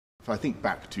If I think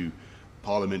back to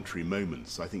parliamentary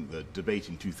moments, I think the debate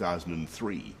in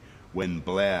 2003, when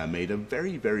Blair made a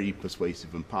very, very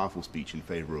persuasive and powerful speech in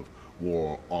favour of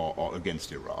war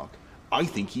against Iraq, I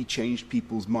think he changed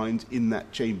people's minds in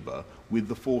that chamber with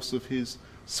the force of his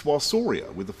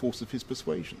suasoria, with the force of his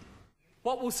persuasion.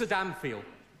 What will Saddam feel?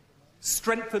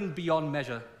 Strengthened beyond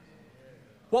measure.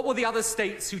 What will the other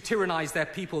states who tyrannize their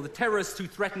people, the terrorists who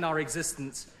threaten our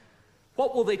existence,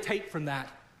 what will they take from that?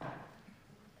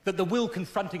 That the will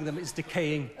confronting them is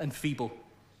decaying and feeble.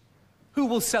 Who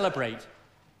will celebrate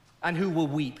and who will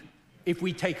weep if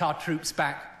we take our troops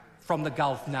back from the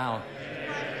Gulf now?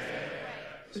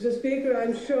 Mr. Speaker,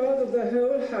 I'm sure that the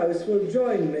whole House will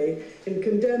join me in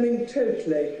condemning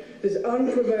totally this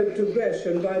unprovoked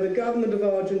aggression by the government of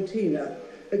Argentina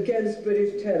against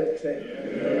British territory.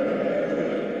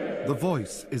 The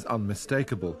voice is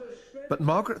unmistakable, but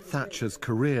Margaret Thatcher's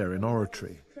career in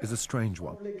oratory is a strange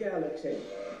one.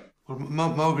 Well,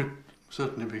 Margaret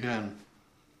certainly began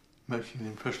making the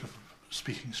impression of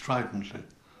speaking stridently,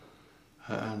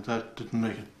 and that didn't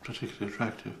make it particularly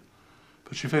attractive.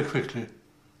 But she very quickly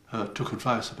took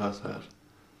advice about that,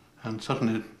 and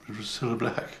suddenly it was Cilla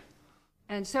Black.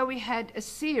 And so we had a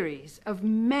series of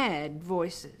mad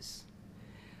voices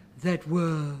that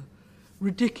were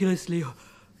ridiculously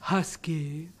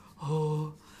husky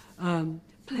or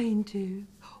plaintive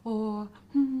or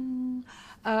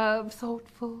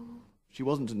thoughtful. She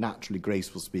wasn't a naturally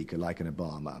graceful speaker like an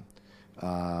Obama.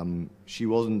 She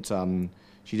wasn't.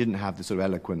 She didn't have the sort of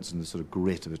eloquence and the sort of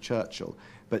grit of a Churchill,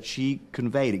 but she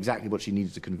conveyed exactly what she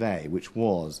needed to convey, which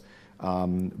was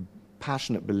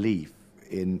passionate belief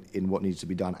in what needed to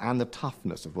be done and the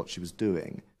toughness of what she was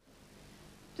doing.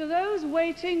 To those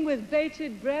waiting with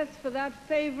bated breath for that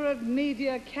favourite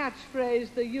media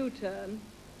catchphrase, the U-turn,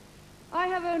 I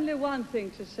have only one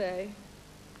thing to say.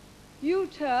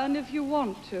 U-turn if you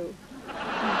want to.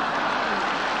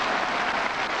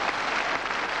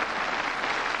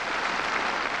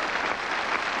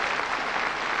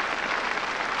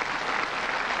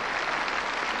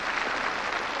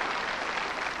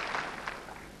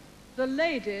 The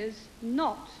ladies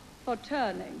not for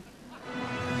turning.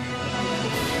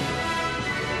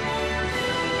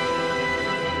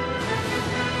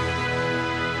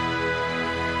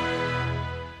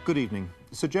 Good evening.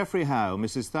 Sir Geoffrey Howe,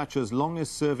 Mrs Thatcher's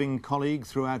longest-serving colleague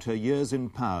throughout her years in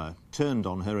power, turned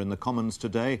on her in the Commons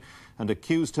today and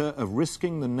accused her of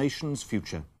risking the nation's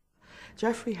future.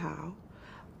 Geoffrey Howe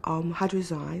had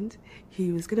resigned.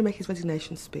 He was going to make his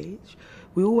resignation speech.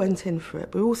 We all went in for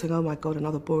it, but we were all saying, oh my God,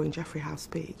 another boring Geoffrey Howe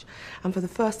speech. And for the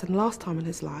first and last time in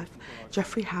his life,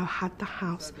 Geoffrey Howe had the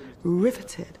House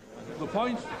riveted. The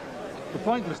point,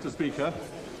 Mr Speaker,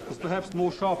 was perhaps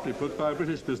more sharply put by a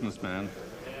British businessman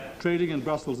trading in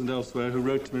Brussels and elsewhere who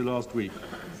wrote to me last week.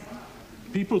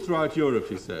 People throughout Europe,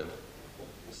 he said,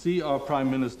 see our Prime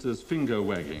Minister's finger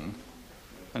wagging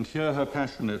and hear her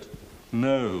passionate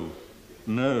no,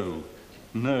 no,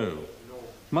 no,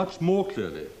 much more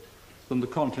clearly than the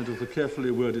content of the carefully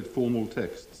worded formal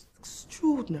texts.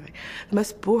 Extraordinary. The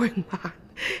most boring man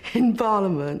in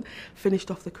Parliament finished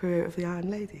off the career of the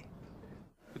Iron Lady.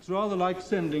 It's rather like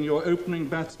sending your opening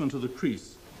batsman to the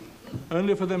crease,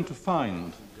 only for them to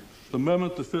find, the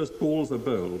moment the first balls are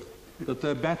bowled, that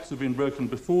their bats have been broken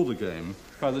before the game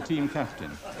by the team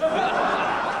captain.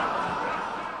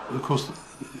 Of course,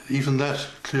 even that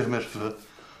clear metaphor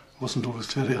wasn't always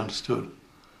clearly understood.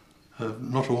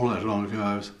 Not all that long ago,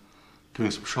 I was doing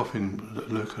some shopping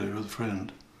locally with a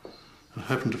friend and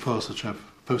happened to pass a chap,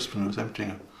 a postman, who was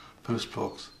emptying a post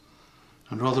box.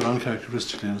 And rather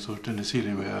uncharacteristically, in a sort of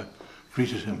Dennis-Healy way, I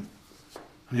greeted him.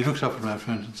 And he looked up at my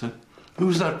friend and said,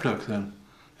 "Who's that bloke, then?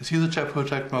 Is he the chap who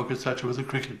attacked Margaret Thatcher with a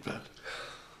cricket bat?"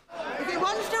 If he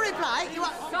wants to reply,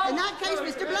 in that case,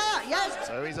 Mr Blair, yes.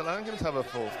 So he's allowing him to have a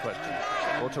fourth question,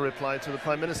 or to reply to the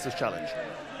Prime Minister's challenge.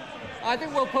 I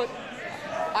think we'll put...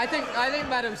 I think,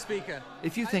 Madam Speaker...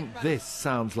 If you think this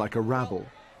sounds like a rabble,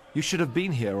 you should have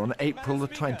been here on April the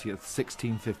 20th,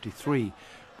 1653,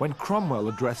 when Cromwell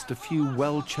addressed a few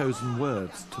well-chosen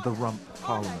words to the Rump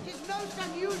Parliament.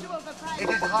 It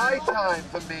is high time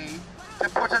for me to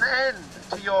put an end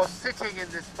to your sitting in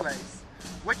this place,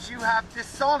 which you have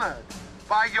dishonoured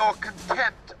by your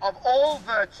contempt of all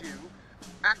virtue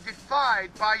and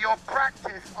defied by your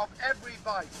practice of every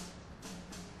vice.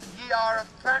 Ye are a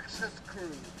factious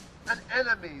crew and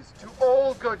enemies to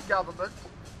all good government.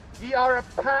 Ye are a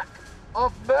pack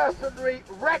of mercenary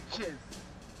wretches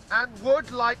and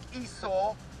would, like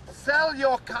Esau, sell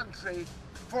your country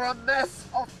for a mess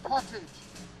of pottage,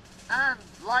 and,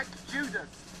 like Judas,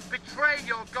 betray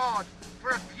your God for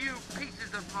a few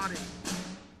pieces of money.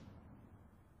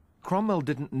 Cromwell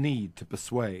didn't need to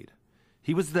persuade.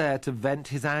 He was there to vent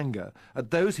his anger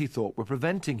at those he thought were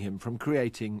preventing him from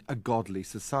creating a godly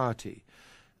society.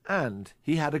 And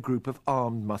he had a group of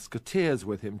armed musketeers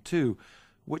with him too,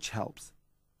 which helps.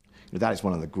 That is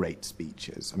one of the great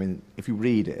speeches. I mean, if you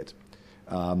read it,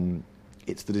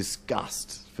 it's the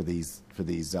disgust for these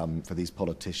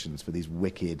politicians, for these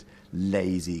wicked,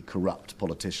 lazy, corrupt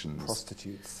politicians.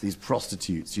 Prostitutes. These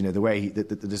prostitutes, you know, the way, the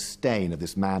disdain of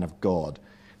this man of God,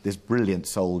 this brilliant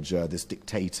soldier, this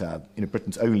dictator, you know,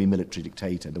 Britain's only military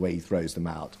dictator, the way he throws them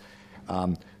out.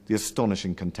 The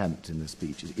astonishing contempt in the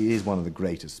speech. It is one of the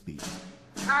greatest speeches.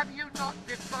 Have you not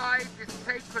defied this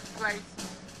sacred place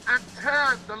and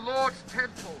turned the Lord's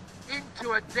temple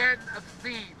into a den of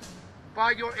thieves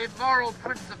by your immoral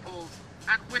principles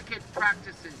and wicked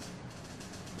practices?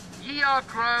 Ye are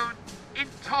grown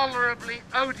intolerably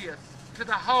odious to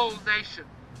the whole nation.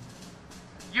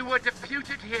 You were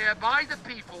deputed here by the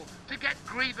people to get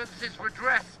grievances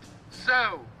redressed.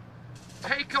 So,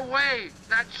 take away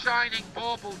that shining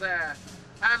bauble there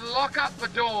and lock up the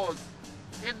doors.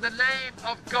 In the name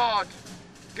of God,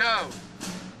 go.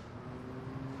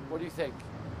 What do you think?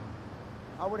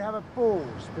 I would have a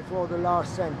pause before the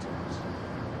last sentence.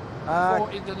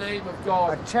 In the name of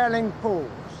God. A telling pause.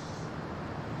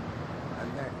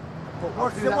 And then,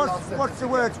 what's the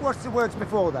words? What's the words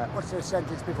before that? What's the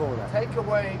sentence before that? Take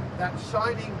away that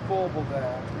shining bauble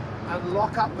there and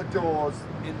lock up the doors.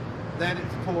 Then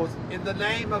it's pause. In the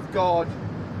name of God,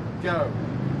 go.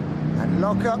 And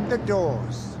lock up the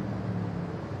doors.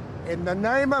 In the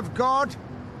name of God,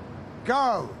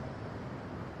 go.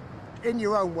 In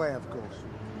your own way, of course.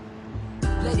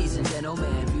 Ladies and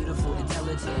gentlemen, beautiful,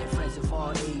 intelligent, friends of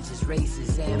all ages,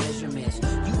 races, and measurements,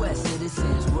 U.S.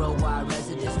 citizens, worldwide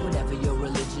residents, whatever your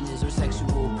religion is or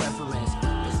sexual preference.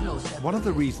 There's no One of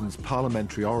the reasons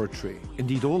parliamentary oratory,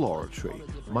 indeed all oratory,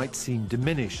 might seem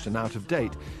diminished and out of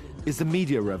date is the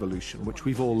media revolution which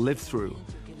we've all lived through.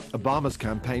 Obama's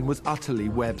campaign was utterly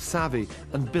web-savvy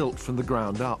and built from the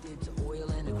ground up.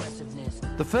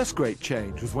 The first great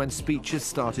change was when speeches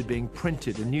started being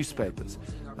printed in newspapers,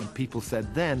 and people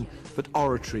said then that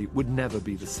oratory would never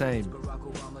be the same.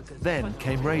 Then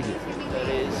came radio. There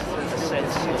is a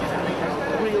sense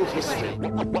of real history.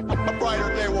 A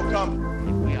brighter day will come.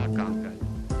 If we are conquered,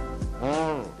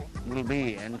 all will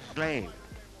be enslaved.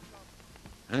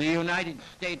 And the United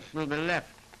States will be left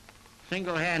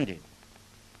single-handed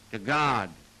to guard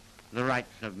the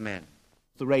rights of men.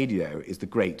 The radio is the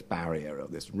great barrier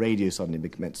of this. Radio suddenly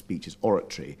meant speeches.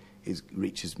 Oratory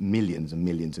reaches millions and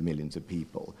millions and millions of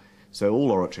people. So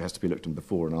all oratory has to be looked at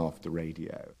before and after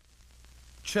radio.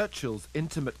 Churchill's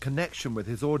intimate connection with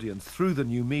his audience through the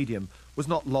new medium was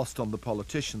not lost on the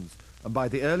politicians, and by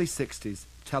the early 60s,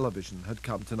 television had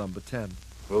come to number 10.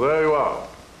 Well, there you are.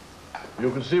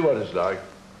 You can see what it's like.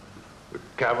 The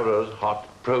camera's hot,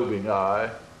 probing eye,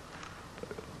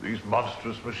 these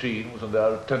monstrous machines and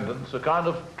their attendants, a kind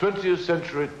of 20th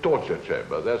century torture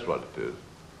chamber, that's what it is.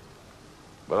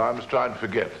 But I must try and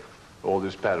forget all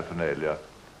this paraphernalia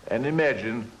and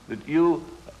imagine that you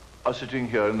are sitting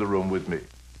here in the room with me.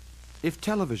 If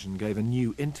television gave a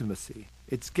new intimacy,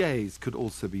 its gaze could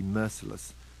also be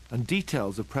merciless, and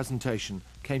details of presentation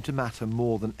came to matter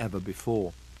more than ever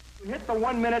before. Hit the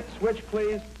 1-minute switch,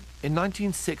 please. In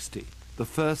 1960, the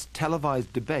first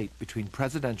televised debate between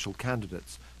presidential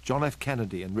candidates, John F.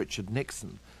 Kennedy and Richard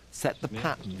Nixon, set the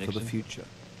pattern for the future.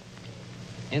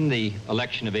 In the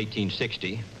election of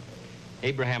 1860,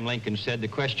 Abraham Lincoln said the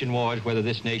question was whether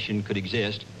this nation could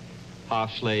exist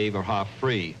half slave or half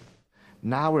free.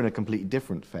 Now we're in a completely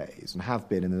different phase, and have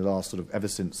been in the last ever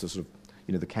since the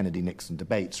the Kennedy-Nixon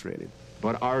debates, really.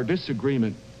 But our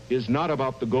disagreement is not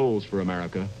about the goals for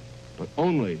America, but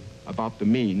only about the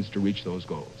means to reach those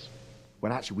goals.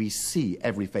 When actually we see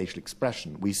every facial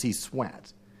expression, we see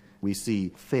sweat, we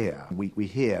see fear, we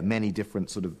hear many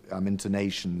different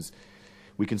intonations,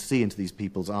 we can see into these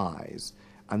people's eyes,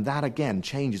 and that again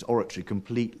changes oratory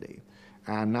completely.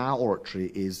 And now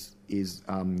oratory is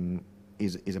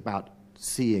about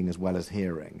seeing as well as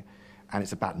hearing, and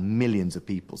it's about millions of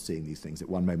people seeing these things at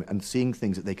one moment and seeing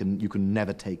things that you can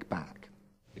never take back.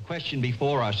 The question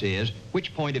before us is,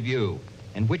 which point of view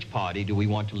and which party do we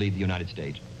want to lead the United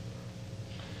States?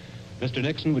 Mr.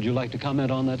 Nixon, would you like to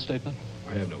comment on that statement?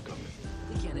 I have no comment.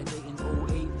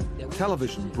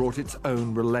 Television brought its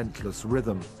own relentless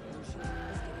rhythm.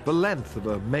 The length of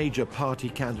a major party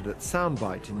candidate's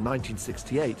soundbite in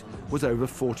 1968 was over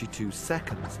 42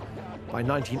 seconds. By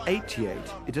 1988,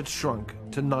 it had shrunk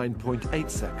to 9.8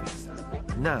 seconds.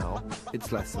 Now,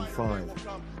 it's less than 5.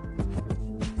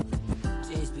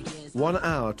 1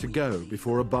 hour to go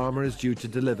before Obama is due to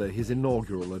deliver his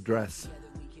inaugural address.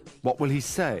 What will he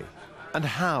say, and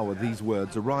how are these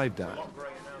words arrived at?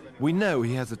 We know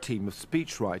he has a team of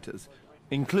speechwriters,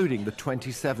 including the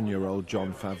 27-year-old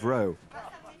Jon Favreau.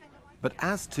 But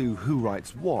as to who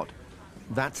writes what,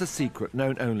 that's a secret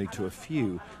known only to a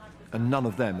few, and none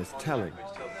of them is telling.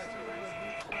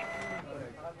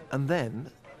 And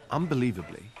then,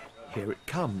 unbelievably, here it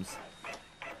comes.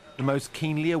 The most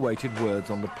keenly awaited words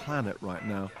on the planet right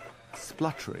now,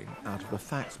 spluttering out of a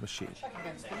fax machine.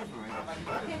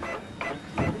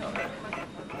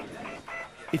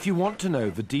 If you want to know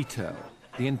the detail,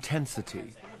 the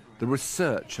intensity, the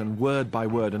research and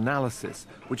word-by-word analysis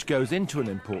which goes into an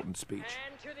important speech,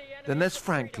 then there's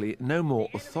frankly no more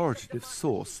authoritative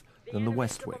source than the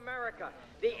West Wing.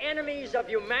 The enemies of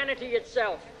humanity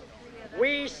itself.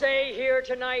 We say here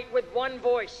tonight with one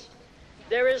voice,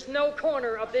 there is no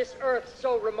corner of this earth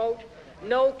so remote,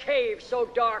 no cave so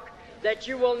dark, that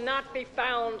you will not be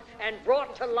found and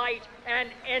brought to light and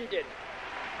ended.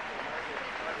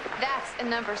 That's a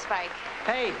number spike.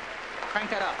 Hey, crank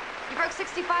that up. You broke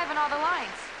 65 on all the lines.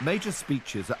 Major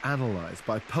speeches are analysed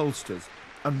by pollsters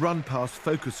and run past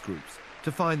focus groups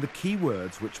to find the key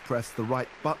words which press the right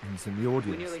buttons in the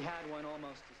audience.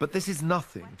 But this is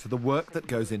nothing to the work that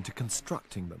goes into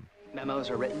constructing them. Memos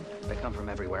are written. They come from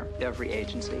everywhere. Every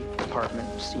agency,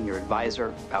 department, senior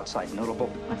advisor, outside notable.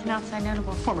 What's an outside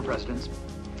notable? Former presidents.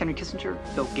 Henry Kissinger,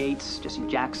 Bill Gates, Jesse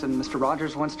Jackson. Mr.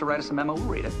 Rogers wants to write us a memo. We'll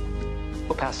read it.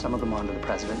 We'll pass some of them on to the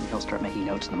president, and he'll start making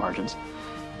notes in the margins.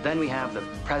 Then we have the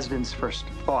president's first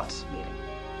thoughts meeting.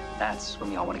 That's when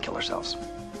we all want to kill ourselves.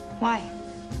 Why?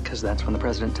 Because that's when the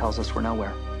president tells us we're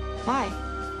nowhere. Why?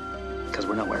 Because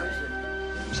we're nowhere.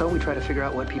 So we try to figure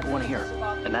out what people want to hear.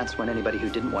 And that's when anybody who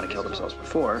didn't want to kill themselves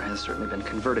before has certainly been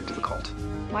converted to the cult.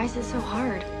 Why is it so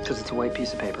hard? Because it's a white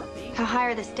piece of paper. How high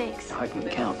are the stakes? How high can you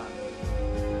count?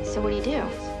 So what do you do?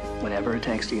 Whatever it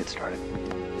takes to get started.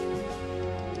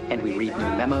 And we read new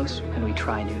memos, and we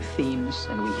try new themes,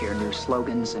 and we hear new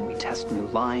slogans, and we test new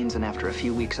lines, and after a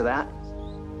few weeks of that,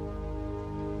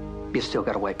 you've still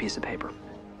got a white piece of paper.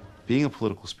 Being a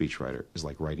political speechwriter is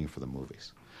like writing for the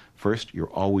movies. First, you're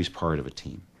always part of a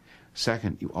team.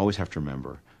 Second, you always have to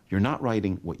remember, you're not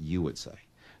writing what you would say.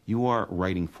 You are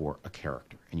writing for a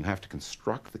character, and you have to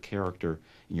construct the character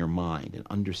in your mind and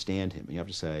understand him. And you have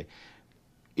to say,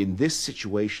 in this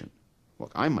situation,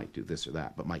 look, I might do this or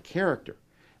that, but my character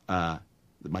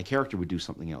would do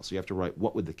something else. So you have to write,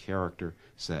 what would the character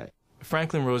say?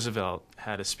 Franklin Roosevelt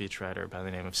had a speechwriter by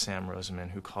the name of Sam Roseman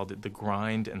who called it the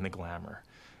grind and the glamour.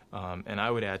 And I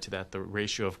would add to that the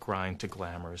ratio of grind to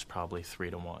glamour is probably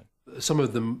 3 to 1. Some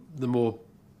of the more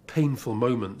painful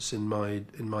moments in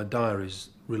my diaries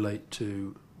relate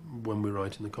to when we're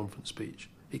writing the conference speech.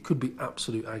 It could be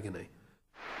absolute agony.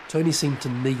 Tony seemed to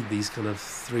need these kind of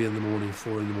 3 in the morning,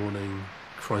 4 in the morning,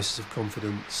 crisis of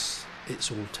confidence,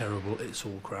 it's all terrible, it's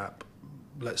all crap,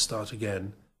 let's start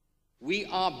again. We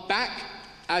are back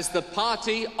as the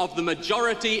party of the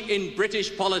majority in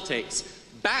British politics,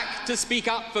 back to speak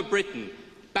up for Britain,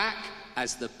 back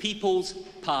as the People's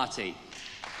Party.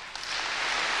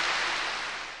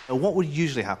 What would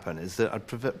usually happen is that I'd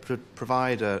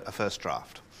provide a first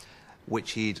draft,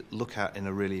 which he'd look at in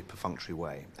a really perfunctory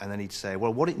way, and then he'd say,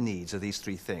 well, what it needs are these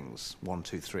 3 things, 1,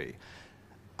 2, 3.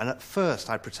 And at first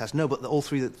I'd protest, no, but all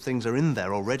 3 things are in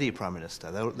there already, Prime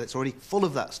Minister. It's already full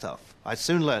of that stuff. I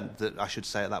soon learned that I should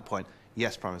say at that point,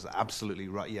 yes, Prime Minister, absolutely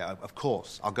right, yeah, of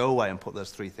course. I'll go away and put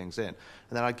those 3 things in. And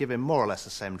then I'd give him more or less the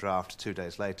same draft 2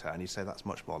 days later, and he'd say, that's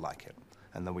much more like it.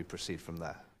 And then we proceed from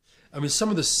there. I mean, some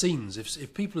of the scenes,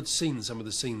 if people had seen some of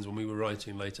the scenes when we were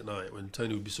writing late at night, when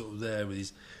Tony would be sort of there with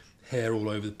his hair all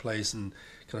over the place and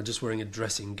kind of just wearing a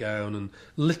dressing gown, and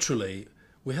literally,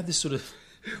 we had this sort of...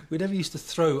 We never used to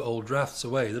throw old drafts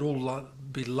away. They'd all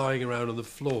be lying around on the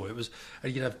floor. And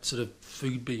you'd have sort of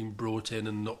food being brought in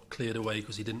and not cleared away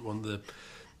because he didn't want the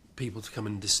people to come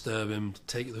and disturb him, to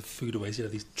take the food away. So you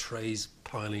had these trays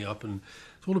piling up, and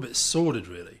it's all a bit sordid,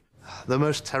 really. The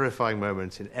most terrifying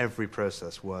moment in every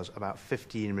process was about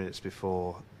 15 minutes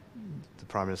before the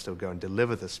Prime Minister would go and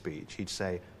deliver the speech. He'd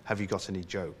say, have you got any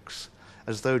jokes?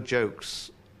 As though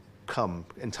jokes come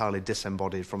entirely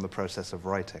disembodied from the process of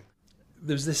writing.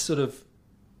 There's this sort of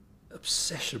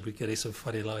obsession with getting some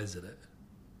funny lines in it.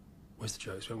 Where's the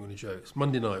jokes? We haven't got any jokes.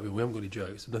 Monday night, we haven't got any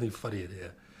jokes. There's nothing funny in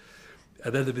here.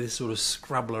 And then there'd be this sort of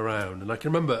scrabble around. And I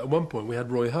can remember at one point we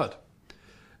had Roy Hudd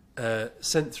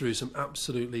sent through some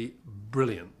absolutely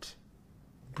brilliant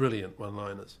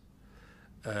one-liners.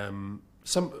 I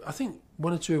think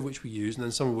 1 or 2 of which we used, and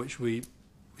then some of which we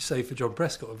saved for John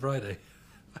Prescott on Friday.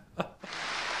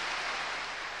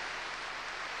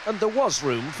 And there was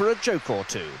room for a joke or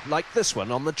two, like this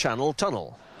one on the Channel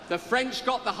Tunnel. The French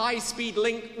got the high-speed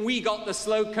link, we got the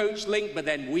slow coach link, but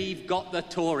then we've got the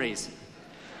Tories.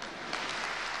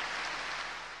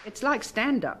 It's like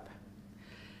stand-up.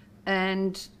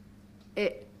 And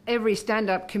every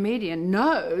stand-up comedian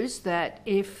knows that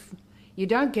if you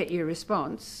don't get your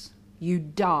response, you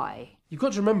die. You've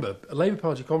got to remember, a Labour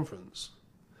Party conference,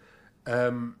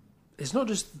 it's not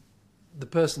just the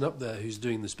person up there who's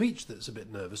doing the speech that's a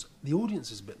bit nervous. The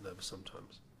audience is a bit nervous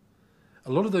sometimes.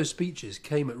 A lot of those speeches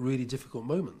came at really difficult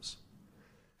moments.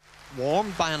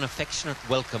 Warmed by an affectionate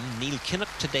welcome, Neil Kinnock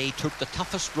today took the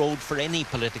toughest road for any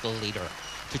political leader,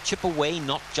 to chip away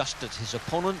not just at his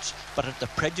opponents, but at the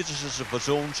prejudices of his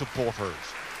own supporters.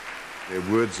 They're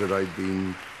words that I've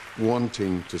been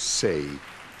wanting to say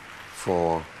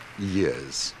for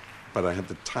years, but I had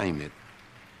to time it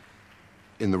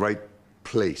in the right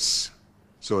place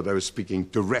so that I was speaking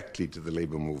directly to the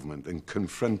Labour movement and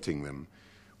confronting them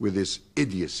with this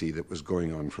idiocy that was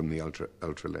going on from the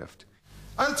ultra-left.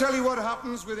 I'll tell you what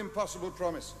happens with impossible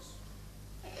promises.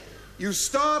 You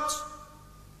start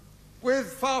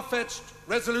with far-fetched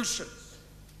resolutions.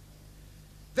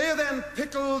 They are then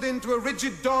pickled into a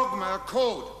rigid dogma, a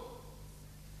code.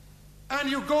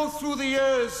 And you go through the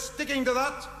years sticking to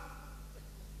that,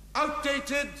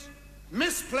 outdated,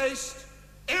 misplaced,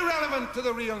 irrelevant to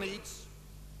the real needs,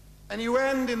 and you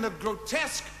end in the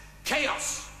grotesque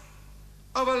chaos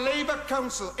of a Labour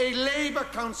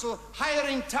council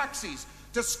hiring taxis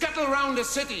to scuttle round a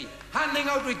city, handing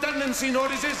out redundancy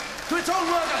notices to its own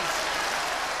workers.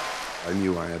 I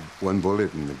knew I had one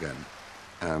bullet in the gun,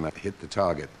 and I hit the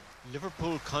target.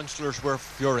 Liverpool councillors were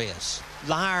furious.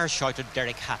 Liar, shouted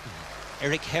Derek Hatton.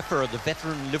 Eric Heffer, the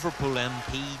veteran Liverpool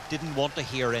MP, didn't want to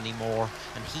hear anymore,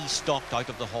 and he stalked out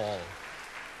of the hall.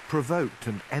 Provoked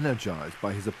and energised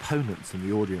by his opponents in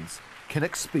the audience,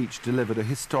 Kinnock's speech delivered a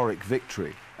historic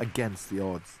victory against the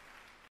odds.